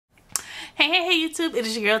Hey YouTube, it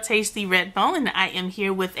is your girl Tasty Redbone and I am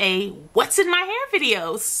here with a what's in my hair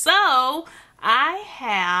video. So I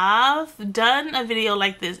have done a video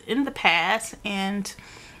like this in the past and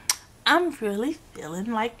I'm really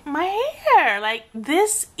feeling like my hair. Like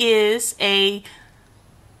this is a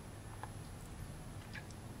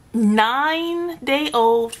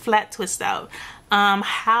 9-day-old flat twist out.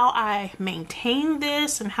 How I maintain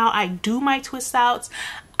this and how I do my twist outs,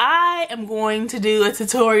 I am going to do a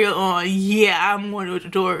tutorial on. I'm going to do a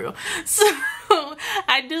tutorial. So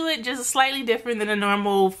I do it just slightly different than a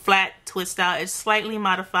normal flat twist out. It's slightly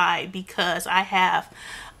modified because I have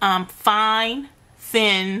fine,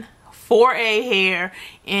 thin 4A hair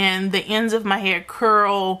and the ends of my hair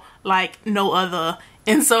curl like no other.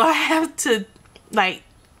 And so I have to like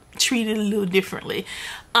treat it a little differently.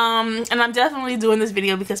 And I'm definitely doing this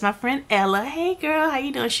video because my friend Ella, hey girl, how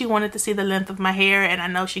you doing? She wanted to see the length of my hair and I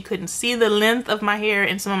know she couldn't see the length of my hair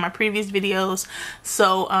in some of my previous videos.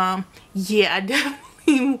 So yeah, I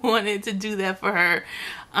definitely wanted to do that for her.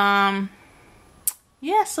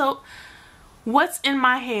 Yeah, so what's in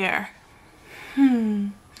my hair?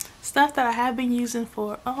 Stuff that I have been using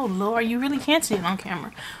for, oh Lord, you really can't see it on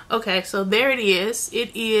camera. Okay, so there it is.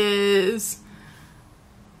 It is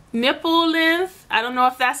nipple length. I don't know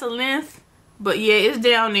if that's a length, but yeah, it's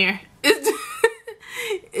down there. It's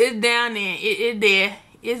down there. It's there.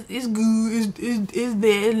 It's good. It's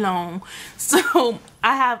there. It's long. So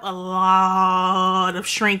I have a lot of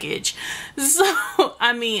shrinkage. So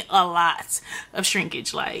I mean a lot of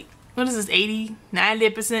shrinkage. Like what is this,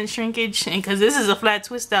 80-90% shrinkage? And because this is a flat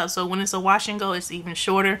twist out, so when it's a wash and go, it's even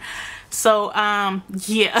shorter. So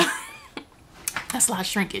yeah. That's a lot of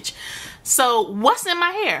shrinkage. So what's in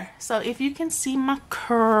my hair? So if you can see my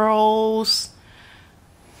curls.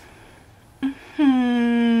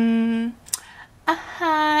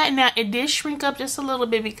 Now it did shrink up just a little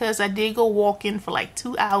bit because I did go walking for like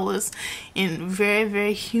 2 hours in very,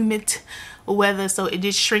 very humid weather. So it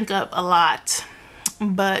did shrink up a lot.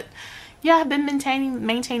 But yeah, I've been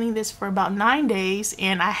maintaining this for about 9 days.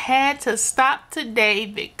 And I had to stop today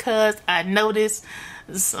because I noticed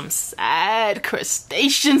some side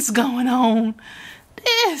crustaceans going on.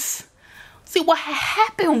 See, what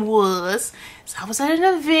happened was, I was at an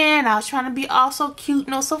event, I was trying to be all so cute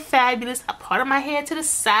and all so fabulous. I parted my hair to the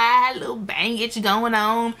side, little bangage going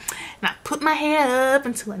on, and I put my hair up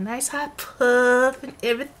into a nice hot puff and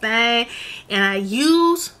everything, and I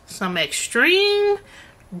used some extreme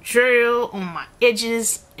gel on my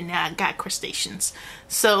edges, and now I got crustaceans.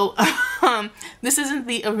 So this isn't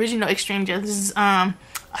the original extreme gel. This is a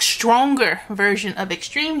stronger version of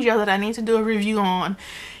extreme gel that I need to do a review on.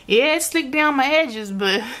 Yeah, it slicked down my edges,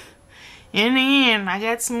 but in the end I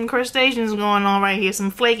got some crustaceans going on right here, some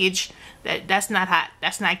flakage. That's not hot,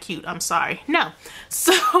 that's not cute, I'm sorry. No.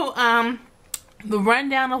 So the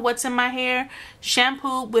rundown of what's in my hair: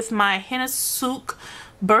 shampooed with my Hinasouk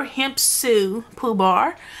Berhempsu Poo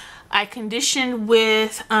Bar. I conditioned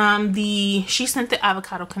with the She Scented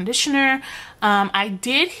Avocado Conditioner. I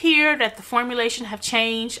did hear that the formulation have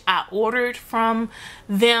changed. I ordered from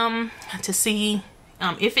them to see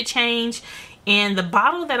if it changed. And the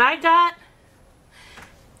bottle that I got,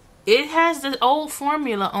 it has the old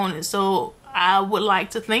formula on it. So I would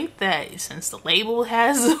like to think that since the label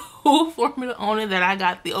has the old formula on it, that I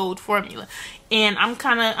got the old formula. And I'm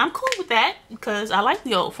cool with that because I like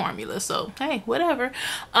the old formula. So hey, whatever.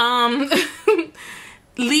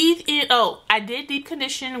 Leave in, oh, I did deep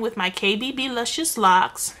condition with my KBB Luscious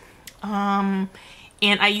Locks.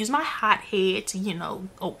 And I use my hot head to, you know,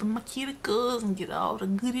 open my cuticles and get all the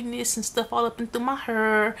goodiness and stuff all up and through my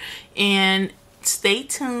hair. And stay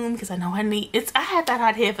tuned because I know I had that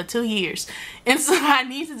hot head for 2 years, and so I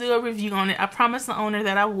need to do a review on it. I promised the owner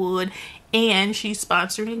that I would, and she's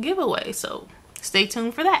sponsoring a giveaway, so stay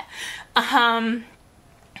tuned for that.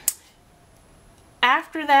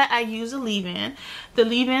 After that, I use a leave-in. The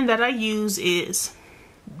leave-in that I use is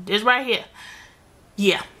this right here.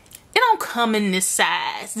 Yeah, it don't come in this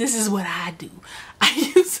size. This is what I do.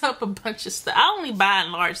 I use up a bunch of stuff. I only buy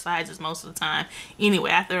in large sizes most of the time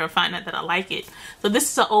anyway, after I find out that I like it. So this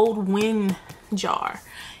is an old Wing jar.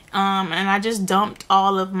 And I just dumped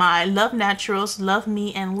all of my Love Naturals, Love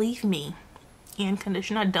Me, and Leave Me in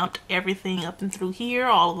conditioner. I dumped everything up and through here,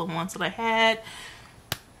 all of the ones that I had.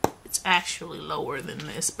 It's actually lower than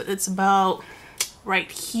this, but it's about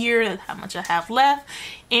right here. That's how much I have left.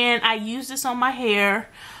 And I use this on my hair.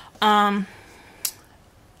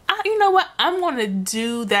 You know what? I'm going to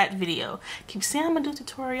do that video. Keep saying I'm going to do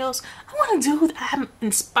tutorials. I'm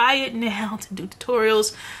inspired now to do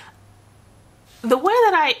tutorials. The way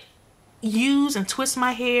that I use and twist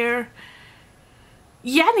my hair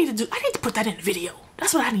yeah, I need to put that in the video.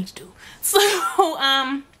 That's what I need to do. So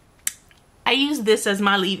I use this as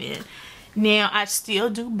my leave-in. Now I still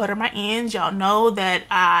do butter my ends. Y'all know that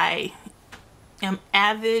I am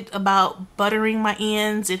avid about buttering my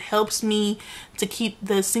ends. It helps me to keep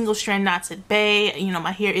the single strand knots at bay. You know,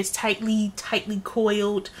 my hair is tightly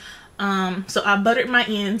coiled. So I buttered my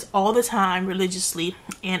ends all the time religiously,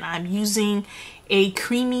 and I'm using a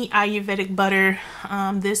creamy Ayurvedic butter.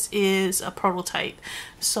 This is a prototype,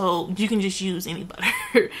 so you can just use any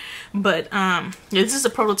butter. But yeah, this is a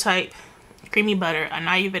prototype creamy butter, an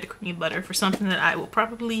Ayurvedic creamy butter, for something that I will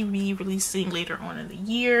probably be releasing later on in the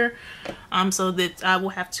year, so that I will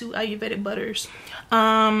have 2 Ayurvedic butters.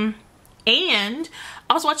 And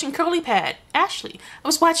I was watching Curly Pad, Ashley. I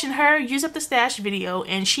was watching her use up the stash video,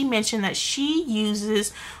 and she mentioned that she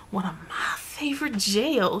uses one of my favorite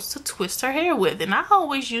gels to twist her hair with, and I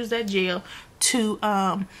always use that gel to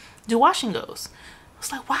do wash and goes. I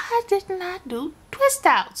was like, why didn't I do twist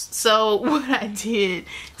outs? So what I did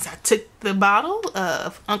is I took the bottle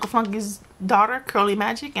of Uncle Funky's daughter, Curly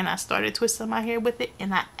Magic, and I started twisting my hair with it,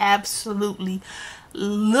 and I absolutely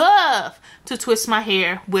love to twist my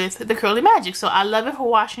hair with the Curly Magic. So I love it for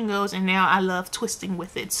wash and goes, and now I love twisting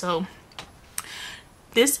with it. So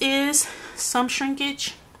this is some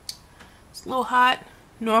shrinkage. It's a little hot.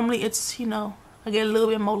 Normally it's, you know, I get a little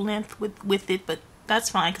bit more length with it, but that's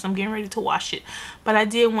fine because I'm getting ready to wash it. But I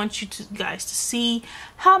did want you guys to see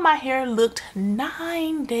how my hair looked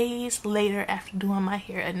 9 days later after doing my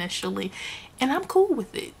hair initially, and I'm cool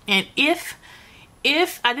with it. And if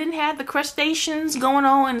I didn't have the crustaceans going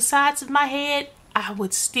on the sides of my head, I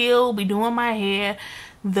would still be doing my hair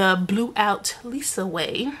the Blew Out Lisa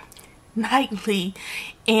way nightly,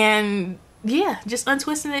 and yeah, just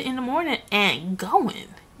untwisting it in the morning and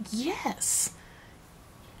going. Yes.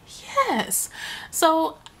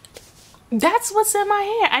 So that's what's in my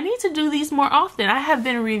hair. I need to do these more often. I have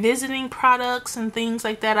been revisiting products and things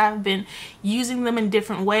like that. I've been using them in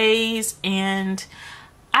different ways, and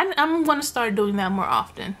I'm going to start doing that more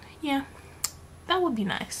often. Yeah, that would be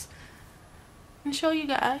nice. And show you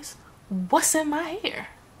guys what's in my hair.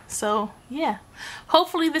 So yeah,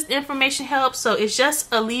 hopefully this information helps. So it's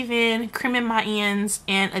just a leave-in, creaming my ends,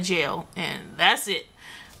 and a gel, and that's it.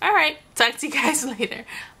 All right, talk to you guys later.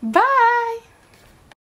 Bye.